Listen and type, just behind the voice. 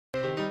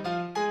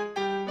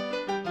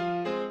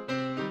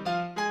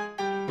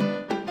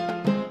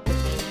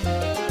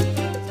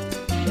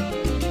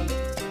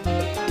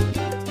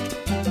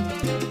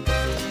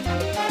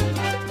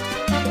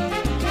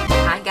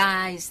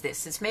guys,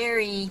 this is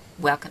Mary.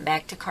 Welcome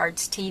back to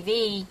Cardz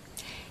TV.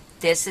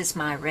 This is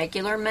my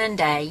regular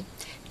Monday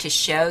to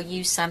show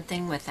you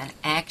something with an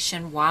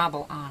action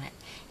wobble on it.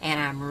 And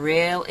I'm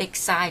real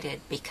excited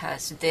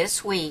because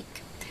this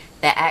week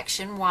the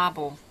action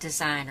wobble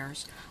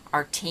designers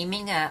are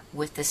teaming up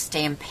with the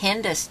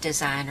Independant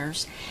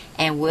designers,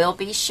 and we'll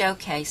be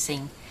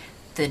showcasing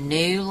the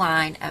new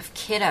line of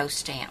kiddo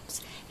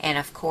stamps. And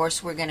of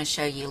course we're going to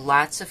show you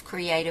lots of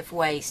creative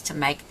ways to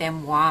make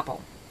them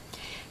wobble.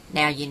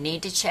 Now you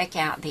need to check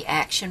out the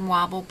Action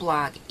Wobble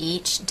blog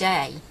each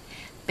day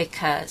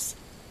because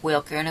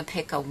we're going to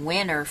pick a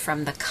winner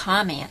from the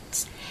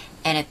comments,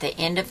 and at the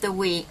end of the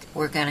week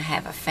we're going to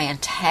have a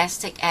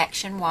fantastic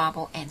Action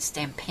Wobble and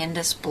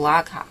Independant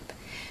blog hop.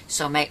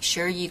 So make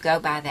sure you go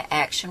by the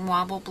Action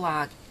Wobble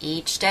blog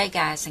each day,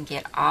 guys, and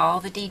get all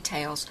the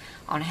details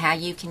on how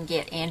you can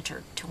get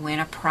entered to win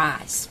a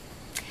prize.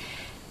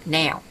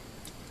 Now,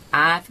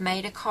 I've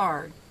made a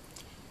card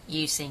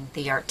using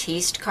the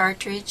Artiste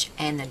cartridge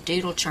and the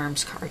Doodle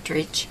Charms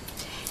cartridge,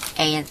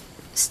 and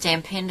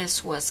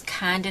Independant was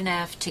kind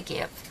enough to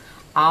give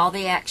all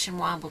the Action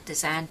Wobble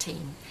design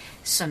team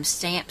some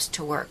stamps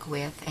to work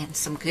with and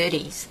some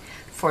goodies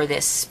for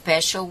this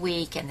special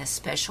week and this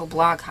special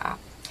blog hop.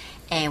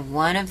 And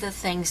one of the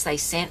things they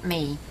sent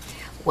me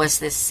was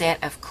this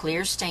set of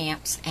clear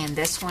stamps, and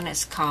this one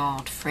is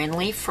called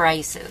Friendly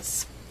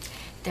Phrases.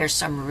 There's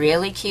some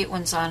really cute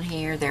ones on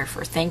here. They're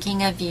for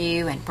thinking of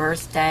you and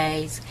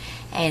birthdays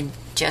and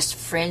just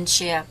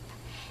friendship.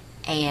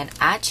 And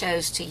I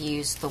chose to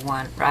use the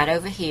one right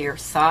over here,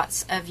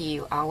 Thoughts of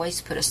You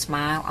Always Put a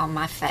Smile on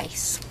My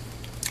Face.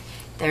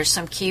 There's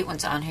some cute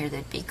ones on here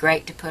that'd be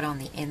great to put on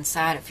the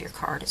inside of your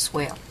card as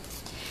well.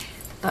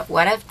 But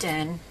what I've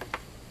done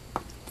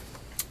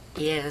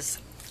is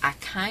I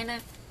kind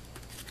of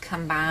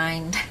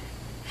combined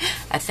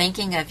a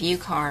Thinking of You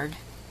card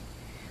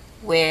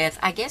with,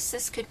 I guess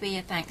this could be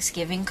a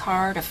Thanksgiving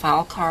card, a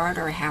fall card,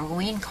 or a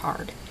Halloween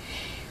card.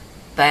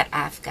 But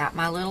I've got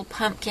my little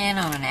pumpkin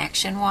on an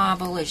action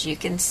wobble, as you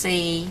can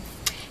see.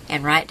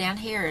 And right down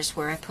here is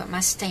where I put my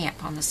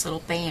stamp on this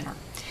little banner.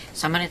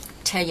 So I'm going to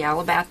tell you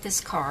all about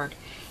this card.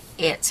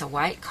 It's a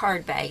white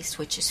card base,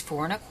 which is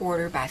 4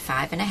 1/4 by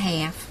 5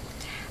 1/2.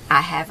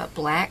 I have a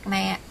black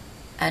mat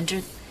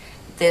under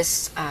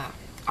this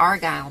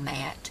argyle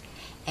mat,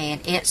 and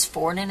it's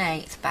 4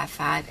 1/8 by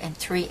 5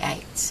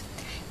 3/8.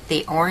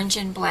 The orange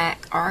and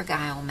black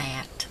argyle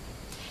mat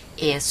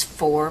is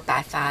 4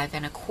 by 5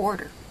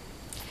 1/4.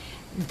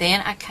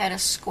 Then I cut a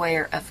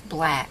square of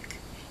black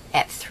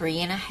at 3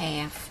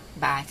 1/2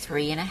 by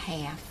 3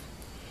 1/2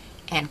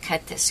 and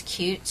cut this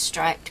cute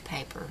striped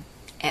paper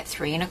at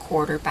 3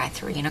 1/4 by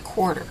 3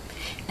 1/4.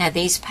 Now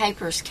these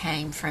papers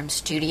came from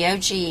Studio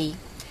G,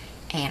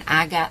 and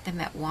I got them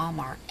at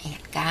Walmart,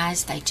 and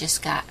guys, they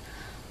just got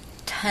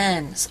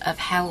tons of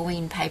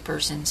Halloween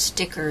papers and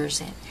stickers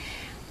and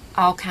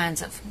all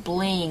kinds of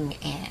bling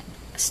and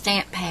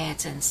stamp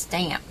pads and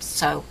stamps.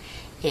 So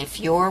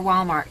if your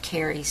Walmart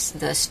carries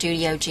the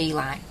Studio G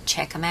line,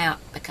 check them out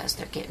because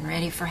they're getting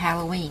ready for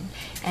Halloween.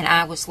 And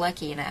I was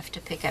lucky enough to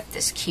pick up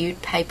this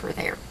cute paper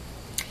there.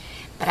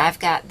 But I've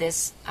got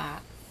this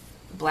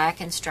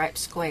black and striped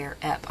square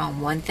up on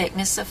 1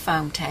 thickness of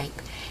foam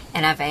tape,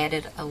 and I've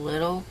added a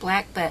little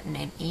black button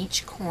in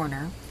each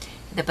corner.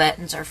 The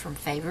buttons are from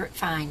Favorite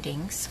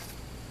Findings.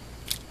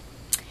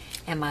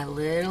 And my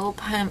little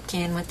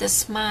pumpkin with a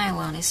smile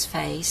on his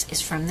face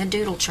is from the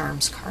Doodle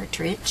Charms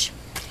cartridge.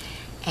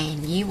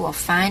 And you will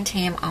find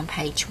him on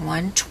page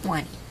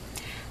 120.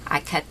 I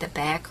cut the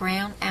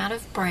background out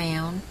of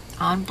brown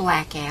on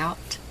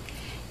blackout,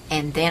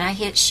 and then I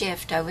hit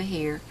shift over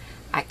here.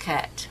 I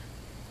cut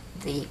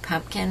the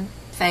pumpkin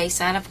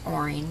face out of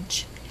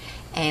orange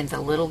and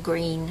the little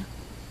green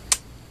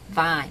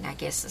vine, I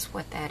guess is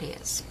what that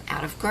is,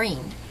 out of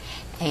green.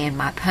 And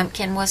my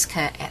pumpkin was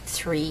cut at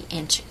 3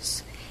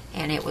 inches.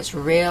 And it was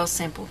real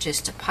simple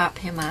just to pop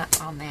him up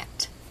on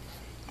that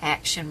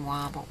action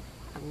wobble.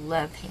 I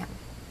love him.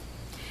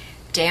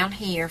 Down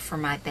here for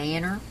my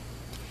banner,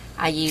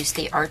 I used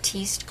the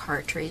Artiste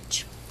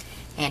cartridge.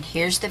 And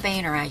here's the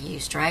banner I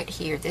used right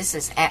here. This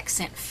is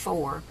Accent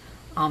 4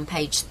 on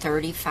page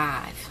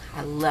 35.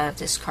 I love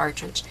this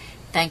cartridge.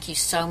 Thank you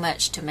so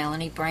much to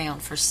Melanie Brown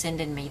for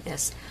sending me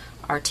this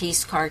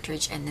Artiste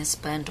cartridge and this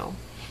bundle.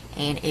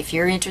 And if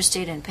you're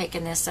interested in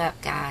picking this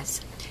up, guys,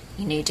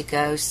 you need to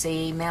go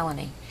see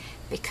Melanie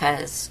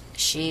because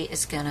she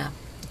is going to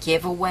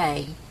give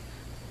away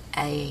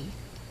a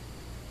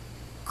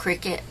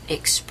Cricut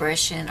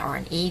Expression or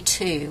an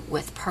E2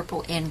 with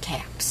purple end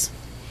caps.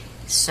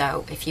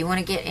 So if you want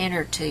to get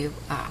entered to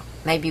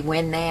maybe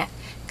win that,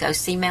 go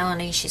see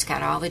Melanie. She's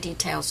got all the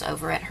details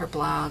over at her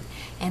blog,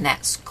 and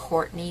that's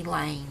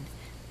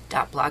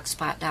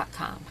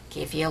CourtneyLane.blogspot.com.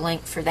 Give you a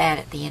link for that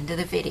at the end of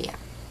the video.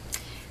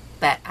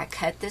 But I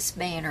cut this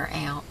banner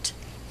out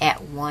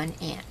at 1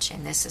 inch,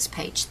 and this is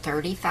page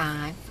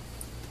 35.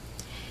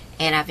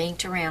 And I've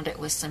inked around it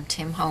with some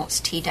Tim Holtz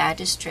Tea Dye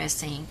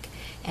Distress ink.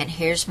 And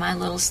here's my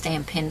little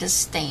Stampenda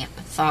stamp.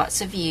 Thoughts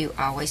of you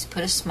always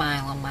put a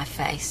smile on my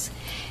face.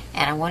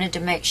 And I wanted to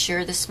make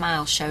sure the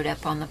smile showed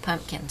up on the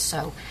pumpkin,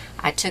 so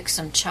I took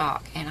some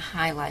chalk and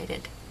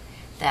highlighted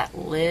that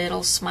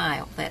little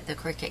smile that the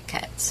Cricut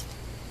cuts.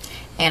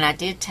 And I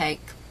did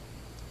take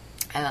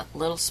a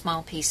little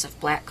small piece of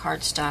black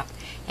cardstock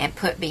and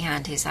put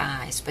behind his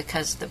eyes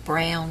because the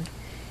brown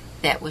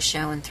that was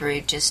showing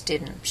through just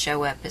didn't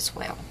show up as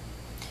well.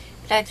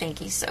 But I think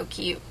he's so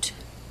cute.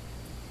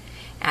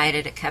 I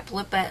added a couple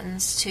of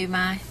buttons to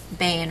my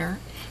banner,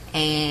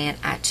 and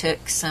I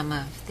took some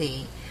of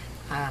the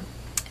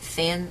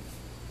thin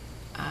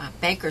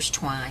baker's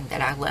twine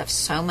that I love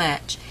so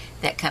much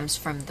that comes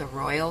from the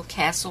Royal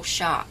Castle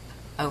shop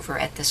over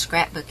at the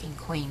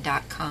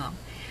scrapbookingqueen.com.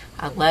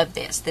 I love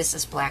this. This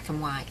is black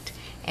and white,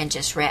 and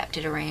just wrapped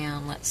it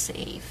around, let's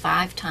see,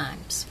 5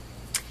 times.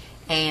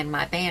 And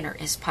my banner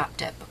is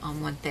popped up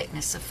on one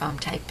thickness of foam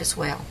tape as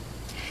well.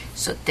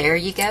 So there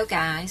you go,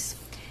 guys.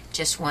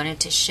 Just wanted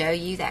to show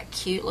you that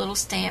cute little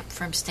stamp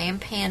from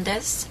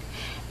Stampendas.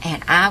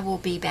 And I will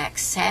be back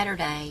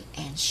Saturday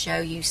and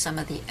show you some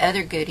of the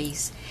other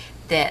goodies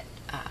that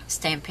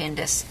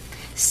Stampendas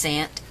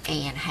sent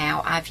and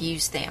how I've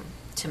used them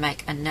to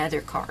make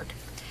another card.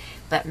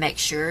 But make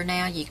sure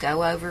now you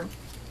go over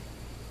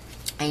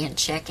and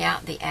check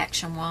out the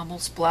Action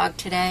Wobbles blog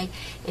today.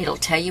 It'll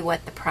tell you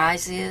what the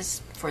prize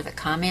is for the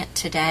comment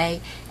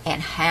today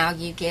and how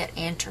you get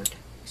entered.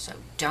 So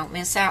don't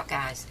miss out,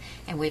 guys.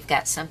 And we've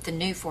got something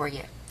new for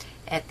you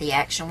at the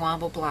Action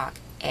Wobble blog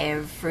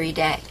every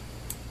day.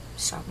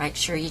 So make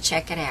sure you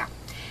check it out.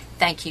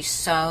 Thank you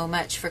so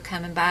much for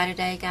coming by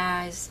today,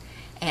 guys.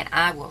 And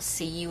I will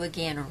see you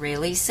again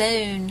really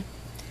soon.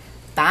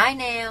 Bye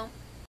now.